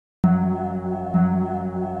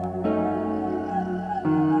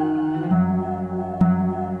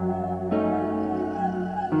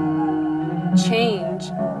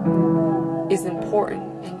is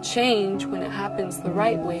important, and change, when it happens the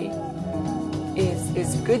right way,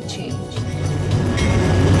 is good change.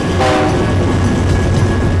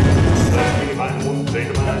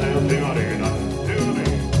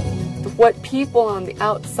 What people on the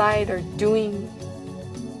outside are doing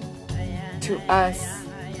to us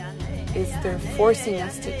is they're forcing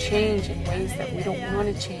us to change in ways that we don't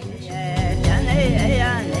want to change.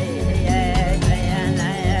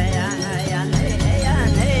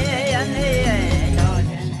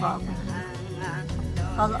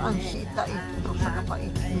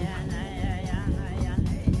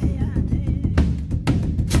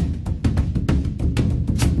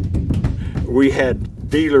 We had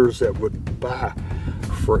dealers that would buy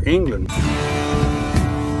for England.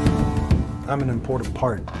 I'm an important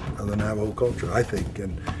part of the Navajo culture, I think,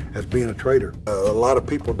 and as being a trader, a lot of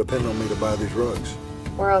people depend on me to buy these rugs.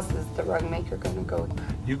 Where else is the rug maker going to go?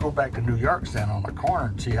 You go back to New York, stand on the corner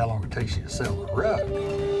and see how long it takes you to sell a rug.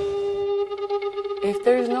 If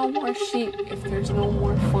there's no more sheep, if there's no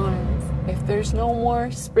more farms, if there's no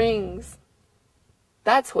more springs,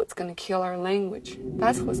 that's what's going to kill our language.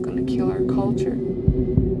 That's what's going to kill our culture.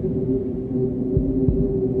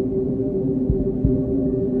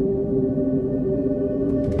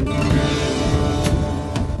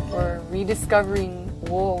 We're rediscovering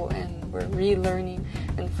wool, and we're relearning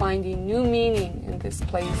and finding new meaning in this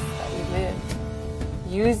place that we live,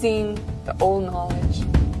 using the old knowledge.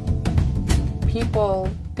 People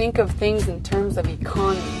think of things in terms of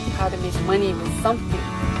economy, how to make money with something,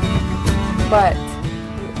 but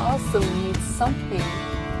you also need something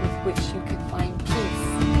with which you